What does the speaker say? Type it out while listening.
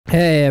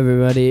Hey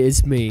everybody,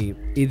 it's me,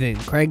 Ethan,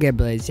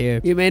 CrankGameplays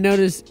here. You may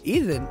notice,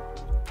 Ethan,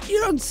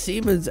 you don't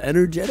seem as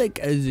energetic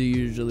as you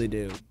usually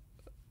do.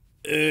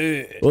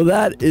 Well,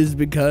 that is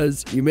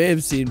because you may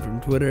have seen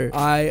from Twitter,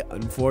 I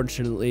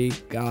unfortunately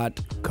got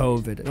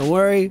COVID. Don't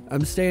worry,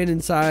 I'm staying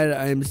inside.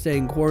 I am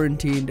staying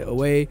quarantined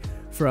away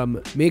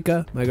from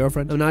Mika, my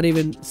girlfriend. I'm not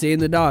even seeing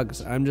the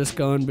dogs. I'm just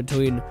going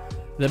between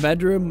the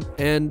bedroom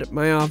and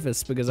my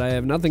office because I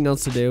have nothing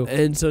else to do.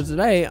 And so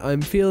today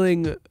I'm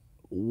feeling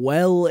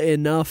well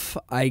enough,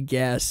 I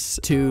guess,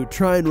 to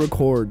try and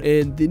record.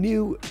 And the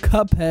new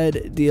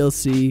Cuphead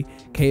DLC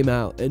came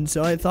out, and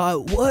so I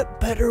thought,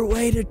 what better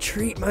way to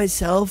treat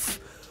myself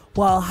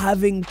while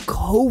having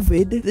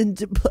COVID than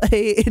to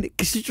play an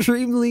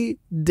extremely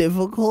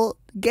difficult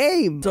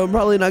game? So I'm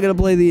probably not gonna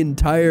play the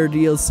entire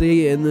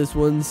DLC in this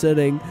one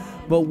sitting,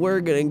 but we're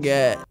gonna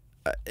get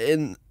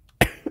in.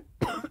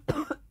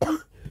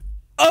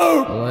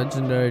 Oh! The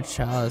legendary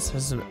chalice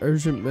has an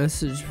urgent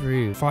message for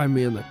you. Find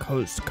me on the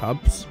coast,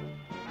 Cups.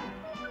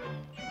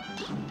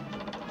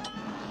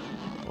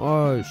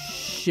 Oh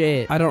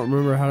shit. I don't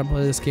remember how to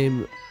play this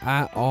game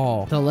at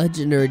all. The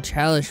legendary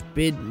chalice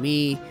bid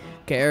me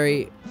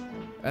carry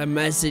a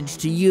message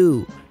to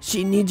you.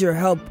 She needs your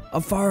help.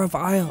 A far-off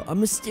isle. A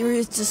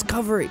mysterious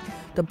discovery.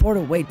 The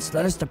portal waits.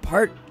 Let us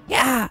depart.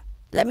 Yeah!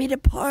 Let me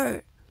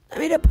depart. Let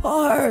me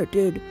depart,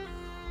 dude.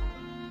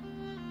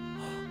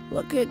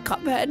 Look at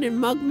Cuphead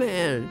and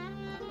Mugman.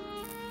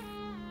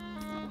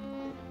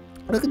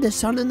 Look at the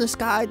sun in the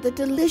sky. The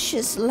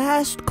delicious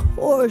last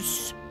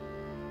course.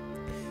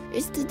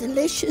 It's the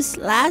delicious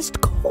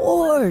last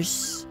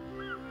course.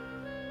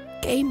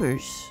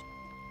 Gamers,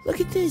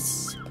 look at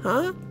this,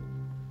 huh?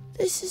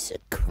 This is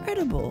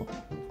incredible.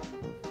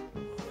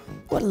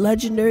 What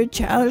legendary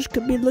challenge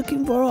could be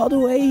looking for all the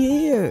way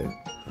here?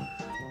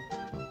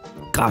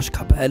 Gosh,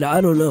 Cuphead, I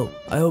don't know.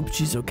 I hope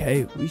she's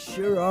okay. We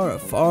sure are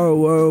far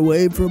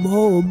away from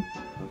home.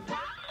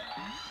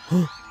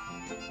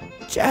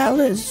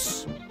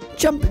 Chalice!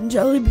 Jumpin'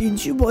 jelly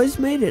beans, you boys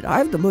made it. I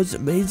have the most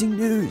amazing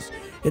news.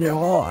 And it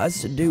all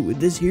has to do with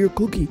this here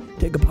cookie.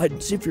 Take a bite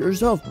and see for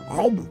yourself.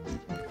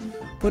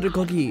 Put a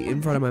cookie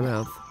in front of my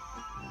mouth.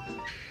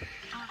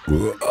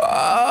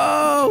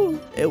 Oh!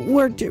 It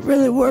worked. It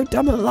really worked.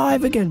 I'm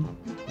alive again.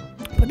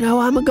 But now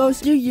I'm a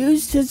ghost. You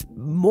used his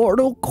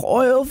mortal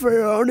coil for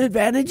your own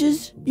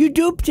advantages? You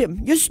duped him.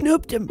 You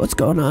snooped him. What's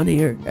going on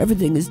here?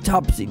 Everything is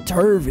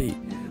topsy-turvy.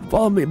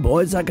 Follow me,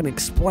 boys. I can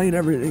explain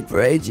everything. For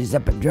ages,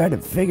 I've been trying to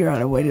figure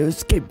out a way to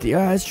escape the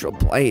astral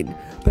plane,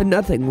 but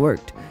nothing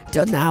worked.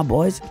 Till now,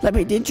 boys, let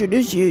me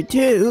introduce you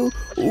to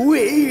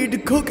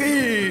Weed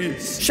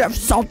Cookies! Chef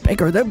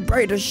Saltbaker, the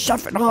greatest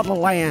chef in all the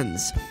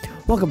lands.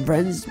 Welcome,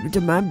 friends, to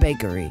my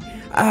bakery.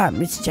 Ah,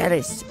 Miss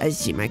Chalice, I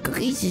see my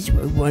cookies is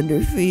a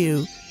wonder for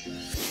you.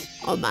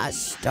 Oh, my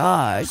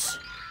stars.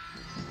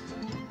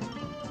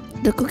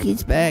 The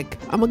cookie's back.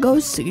 I'm a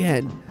ghost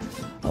again.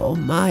 Oh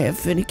my, a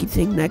finicky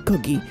thing, that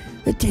cookie.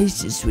 The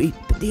taste is sweet,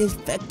 but the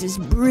effect is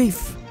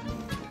brief.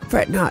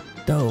 Fret not,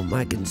 though,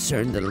 my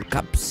concerned little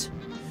cups.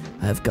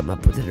 I've come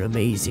up with an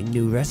amazing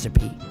new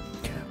recipe.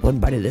 One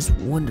bite of this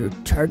wonder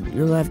tart and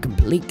you'll have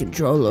complete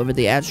control over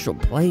the astral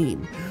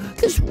plane.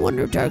 This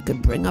wonder tart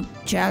could bring up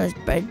Chalice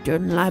back to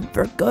life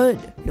for good.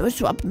 No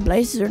swapping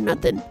places or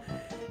nothing.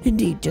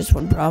 Indeed, just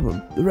one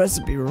problem. The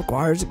recipe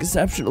requires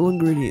exceptional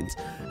ingredients,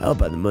 held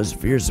by the most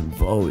fearsome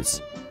foes.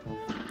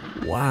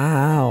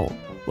 Wow.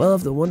 Well,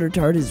 if the wonder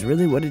tart is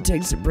really what it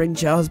takes to bring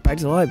Chalice back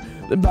to life,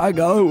 then by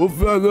golly, we'll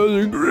find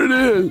those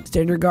ingredients.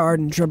 Stand your guard,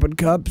 intrepid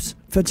Cups.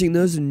 Fetching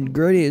those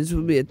ingredients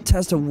will be a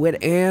test of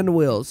wit and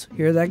wills.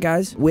 Hear that,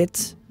 guys?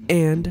 Wits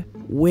and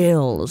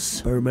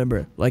wills. But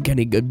remember, like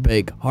any good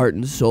bake, heart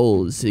and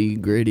soul is the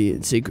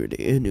ingredient, secret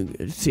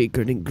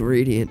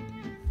ingredient.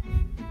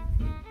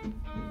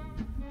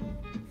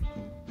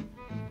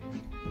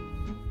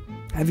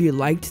 Have you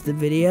liked the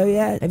video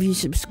yet? Have you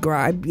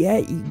subscribed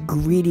yet, you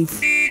greedy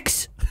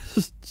f***s?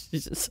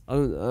 Jesus,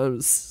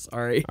 I'm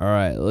sorry. All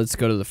right, let's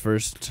go to the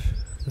first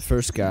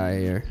guy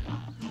here.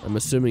 I'm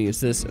assuming it's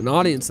this. An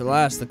audience at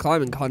last. The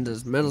climbing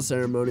contest medal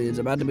ceremony is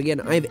about to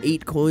begin. I have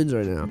 8 coins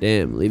right now.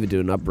 Damn, leave it to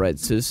an upright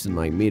citizen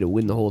like me to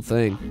win the whole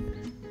thing.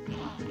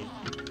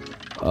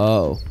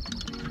 Oh.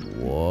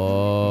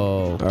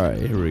 Whoa. All right,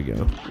 here we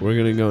go. We're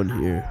gonna go in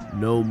here.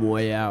 No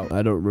way out.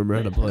 I don't remember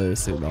how to play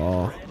this thing at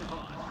all.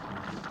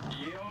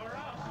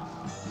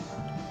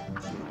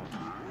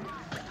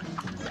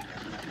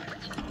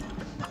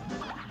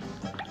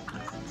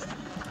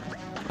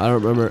 I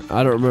don't remember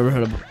how to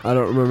play. I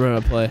don't remember how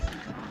to play.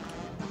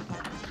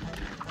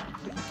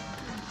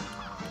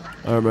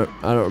 I don't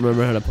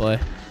remember how to play.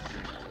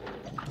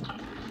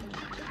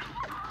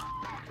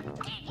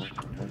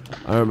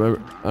 I don't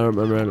remember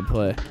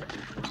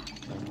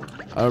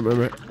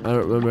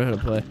how to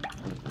play.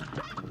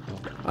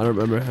 I don't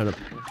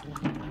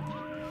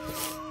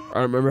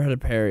remember how to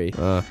parry.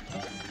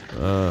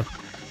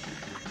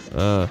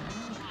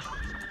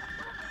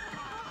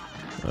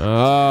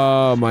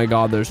 Oh my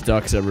god, there's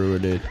ducks everywhere,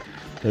 dude.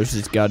 There's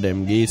just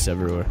goddamn geese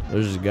everywhere.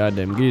 There's just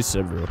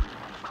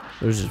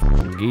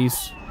fucking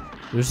geese.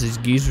 There's these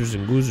geezers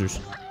and goozers.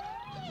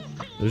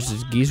 There's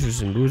these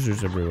geezers and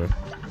goozers everywhere.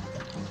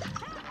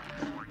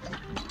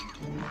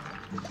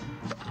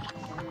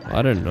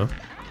 I don't know.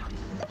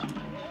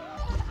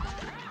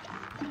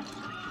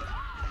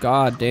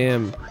 God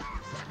damn.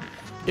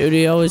 Dude,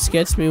 he always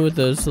gets me with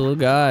those little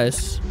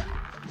guys.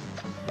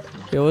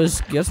 He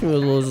always gets me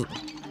with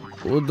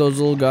those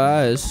little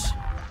guys.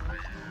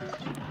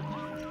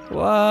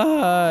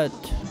 What?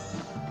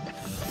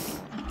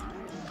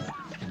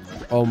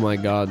 Oh my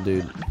god,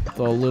 dude.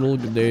 The little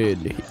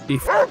dude. He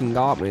fucking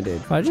got me, dude.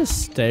 If I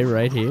just stay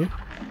right here.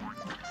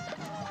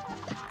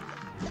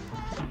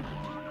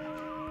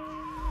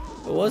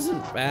 It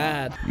wasn't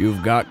bad.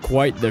 You've got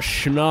quite the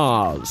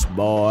schnoz,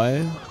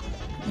 boy.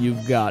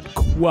 You've got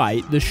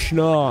quite the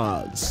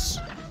schnoz.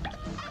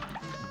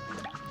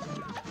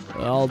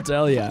 I'll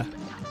tell ya.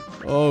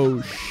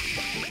 Oh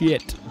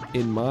shit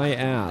in my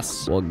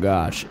ass. Well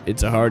gosh,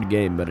 it's a hard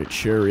game, but it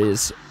sure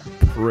is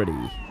pretty.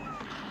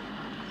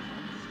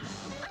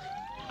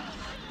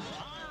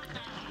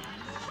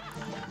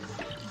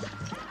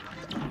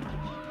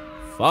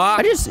 Fuck.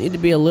 I just need to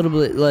be a little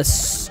bit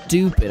less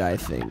stupid, I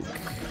think.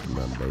 Come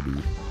on,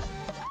 baby.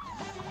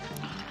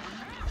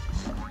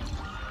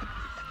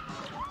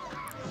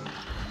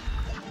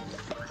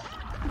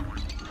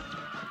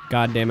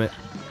 God damn it.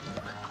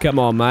 Come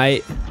on,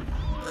 mate.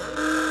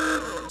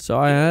 So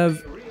I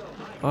have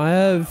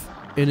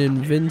an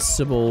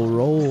invincible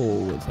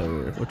roll with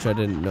her, which I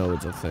didn't know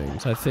was a thing.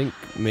 So I think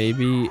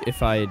maybe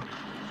if I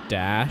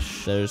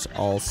dash, there's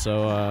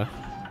also a...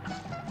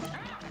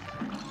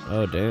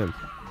 Oh, damn.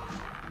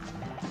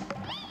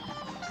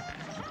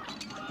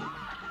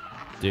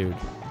 Dude.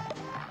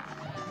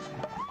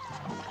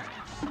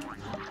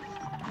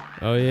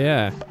 Oh,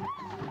 yeah.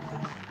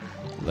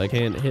 They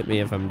can't hit me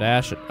if I'm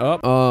dashing.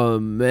 Oh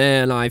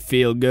man, I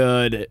feel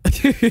good.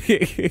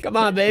 Come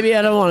on, baby.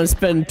 I don't want to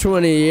spend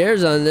 20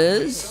 years on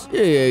this.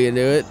 Yeah, you can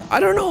do it. I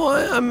don't know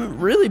why I'm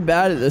really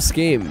bad at this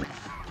game.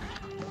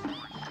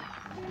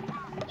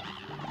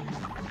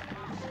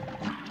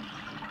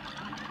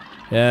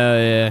 Hell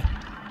yeah.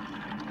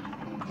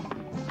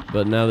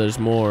 But now there's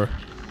more.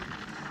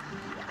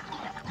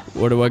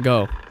 Where do I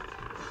go?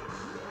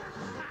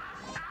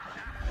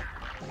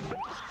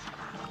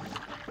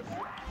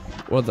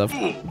 What the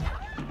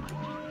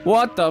f-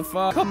 What the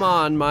fuck? Come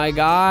on, my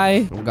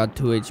guy. I've got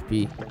 2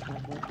 HP.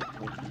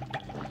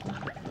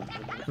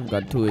 I've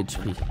got 2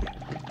 HP.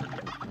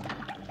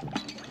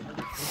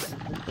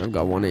 I've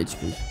got 1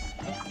 HP.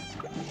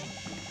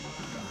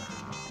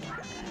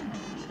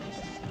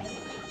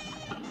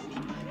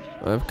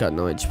 I've got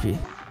no HP.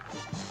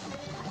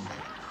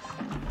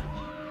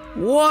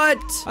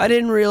 What? I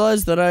didn't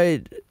realize that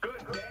I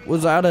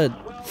was out of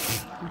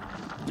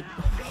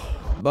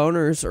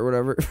boners or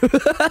whatever.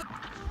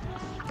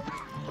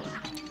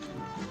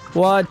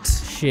 What?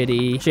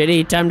 Shitty.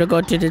 Shitty, time to go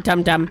to the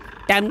tum-tum.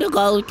 Time to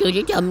go to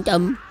the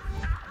tum-tum.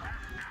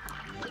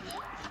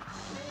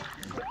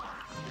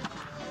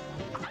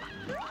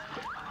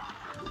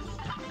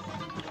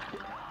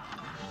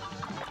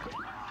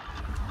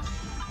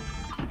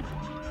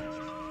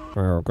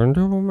 We're gonna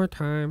do one more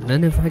time.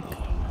 And if I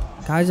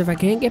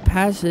can't get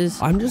past this,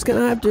 I'm just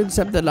gonna have to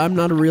accept that I'm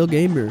not a real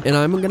gamer. And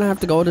I'm gonna have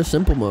to go to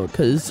simple mode,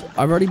 because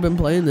I've already been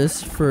playing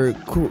this for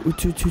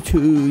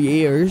 2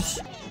 years.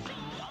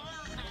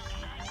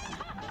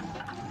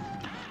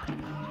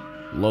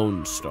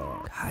 Lone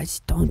Star.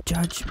 Guys, don't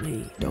judge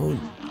me. Don't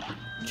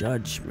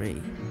judge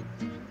me.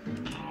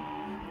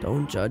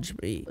 Don't judge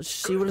me. Let's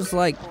see what it's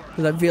like.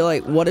 Because I feel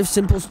like, what if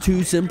simple's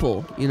too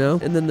simple, you know?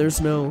 And then there's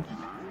no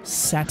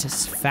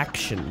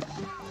satisfaction.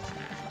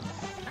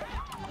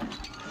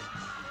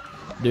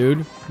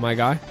 Dude, my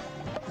guy.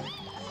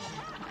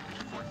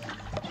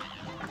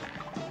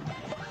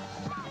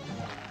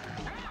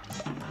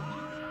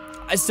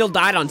 I still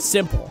died on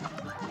simple.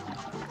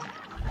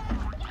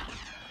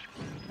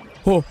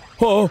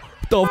 Oh,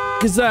 what the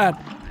f is that?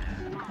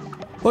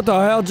 What the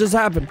hell just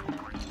happened?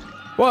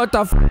 What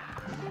the f?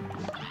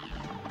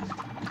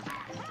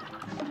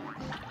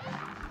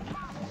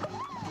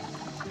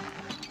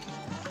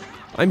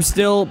 I'm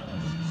still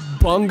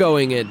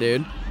bungoing it,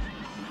 dude.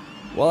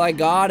 Well, I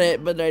got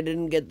it, but I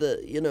didn't get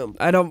the, you know,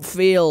 I don't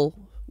feel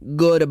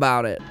good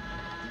about it.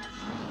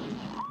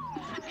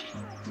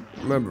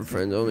 Remember,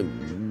 friends, only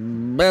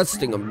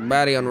besting a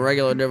baddie on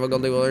regular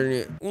difficulty will earn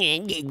you.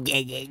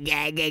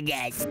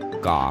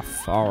 Fuck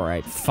off.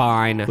 Alright,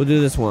 fine. We'll do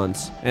this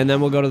once, and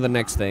then we'll go to the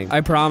next thing.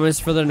 I promise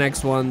for the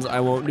next ones, I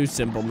won't do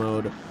simple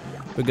mode.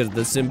 Because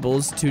the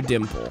simple's too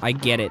dimple. I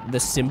get it. The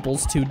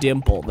simple's too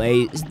dimple.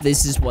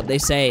 This is what they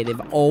say.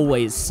 They've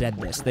always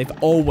said this. They've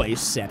always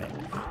said it.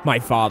 My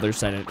father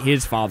said it.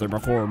 His father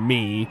before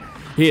me.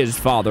 His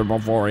father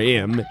before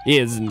him.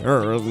 His and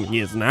hers and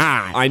his and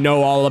I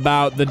know all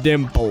about the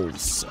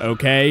dimples,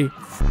 okay?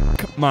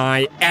 Fuck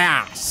my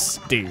ass,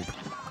 dude.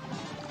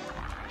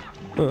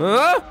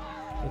 Huh?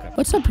 Okay.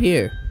 What's up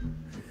here?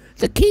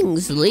 The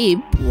King's Leap.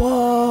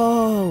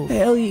 Whoa.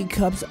 Hail ye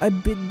cups, I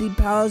bid thee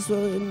palace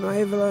in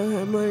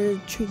rival my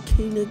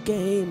king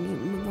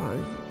again.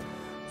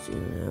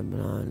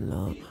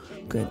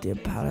 Grant the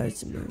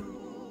acknowledgement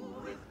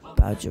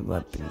about your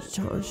weapons,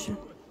 Johnson.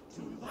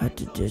 Had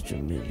to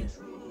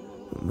dismissal.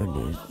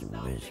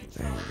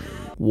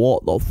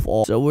 What the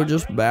fuck? So we're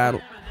just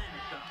battling.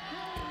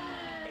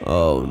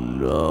 Oh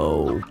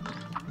no.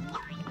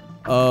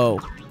 Oh.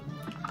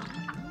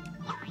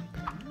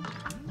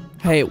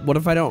 Hey, what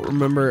if I don't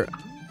remember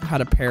how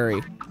to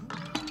parry?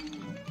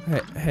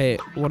 Hey,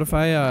 what if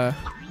I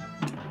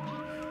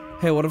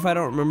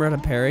don't remember how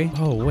to parry?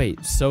 Oh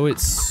wait, so it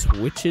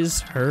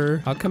switches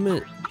her. How come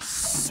it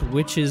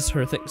switches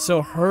her thing?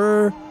 So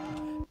her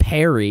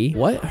parry,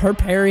 what? Her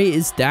parry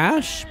is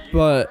dash,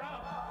 but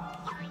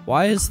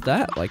why is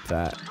that like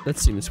that? That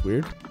seems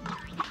weird.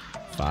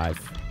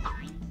 5.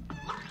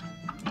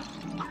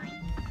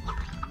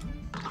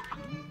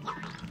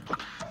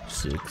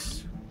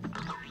 6.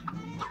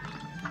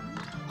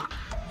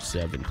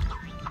 7.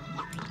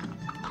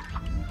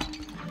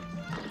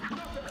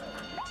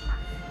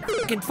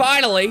 And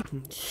finally,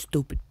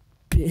 stupid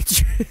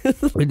bitch.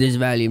 With this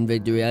valiant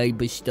victory, I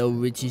bestow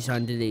riches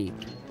unto thee.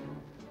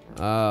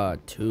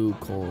 2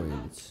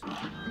 coins.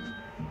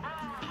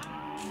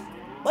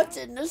 What's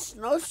in the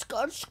snow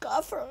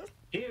scuffer?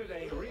 Here's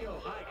a real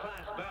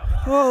high-class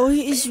belt. Oh,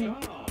 he's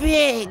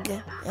big.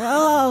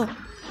 Oh.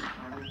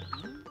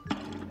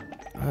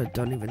 I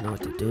don't even know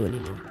what to do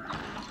anymore.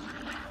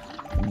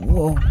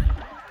 Whoa.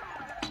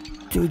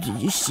 Dude,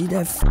 did you see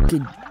that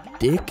fucking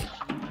dick?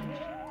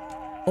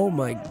 Oh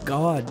my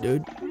god,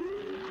 dude.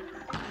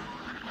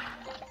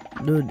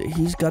 Dude,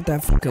 he's got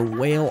that fucking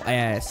whale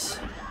ass.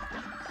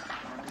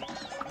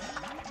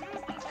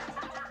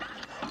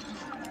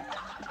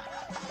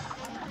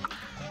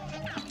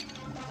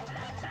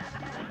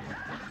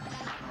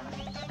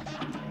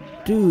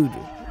 Dude,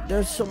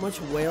 there's so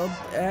much whale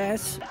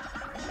ass.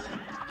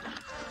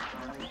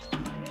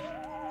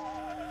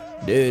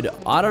 Dude,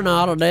 I don't know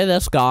how to do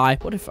this guy.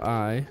 What if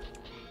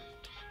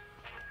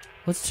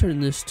let's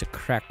turn this to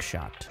crack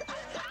shot.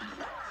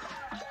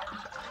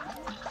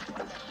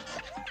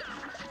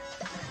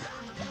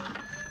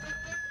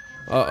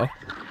 Uh-oh.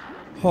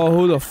 Oh,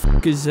 who the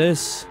fuck is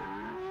this?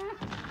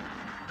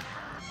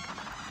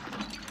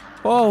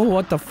 Oh,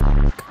 what the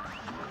fuck?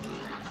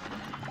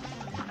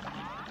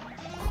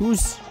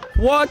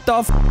 What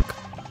the fuck?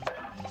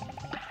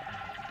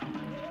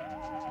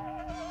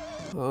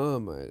 Oh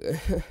my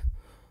god.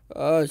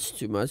 Oh, it's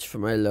too much for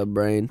my little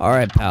brain.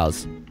 Alright,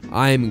 pals.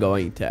 I'm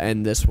going to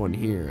end this one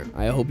here.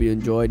 I hope you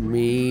enjoyed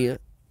me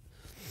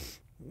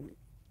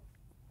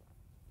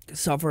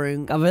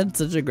suffering. I've had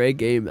such a great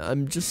game.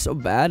 I'm just so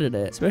bad at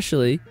it,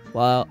 especially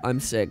while I'm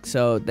sick.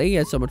 So thank you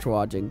guys so much for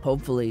watching.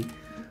 Hopefully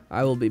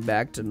I will be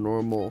back to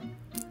normal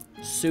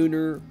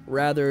sooner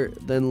rather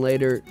than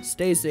later.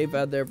 Stay safe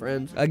out there,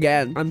 friends.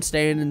 Again, I'm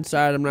staying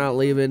inside. I'm not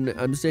leaving.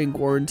 I'm staying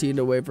quarantined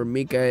away from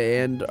Mika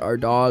and our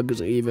dogs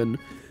even.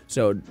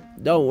 So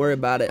don't worry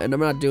about it. And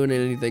I'm not doing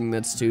anything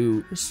that's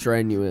too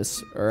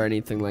strenuous or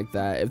anything like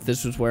that. If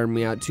this was wearing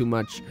me out too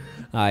much,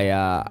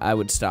 I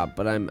would stop.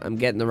 But I'm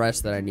getting the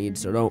rest that I need,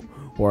 so don't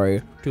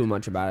worry too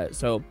much about it.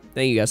 So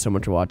thank you guys so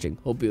much for watching.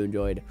 Hope you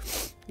enjoyed.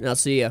 And I'll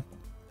see you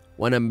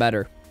when I'm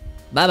better.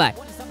 Bye-bye.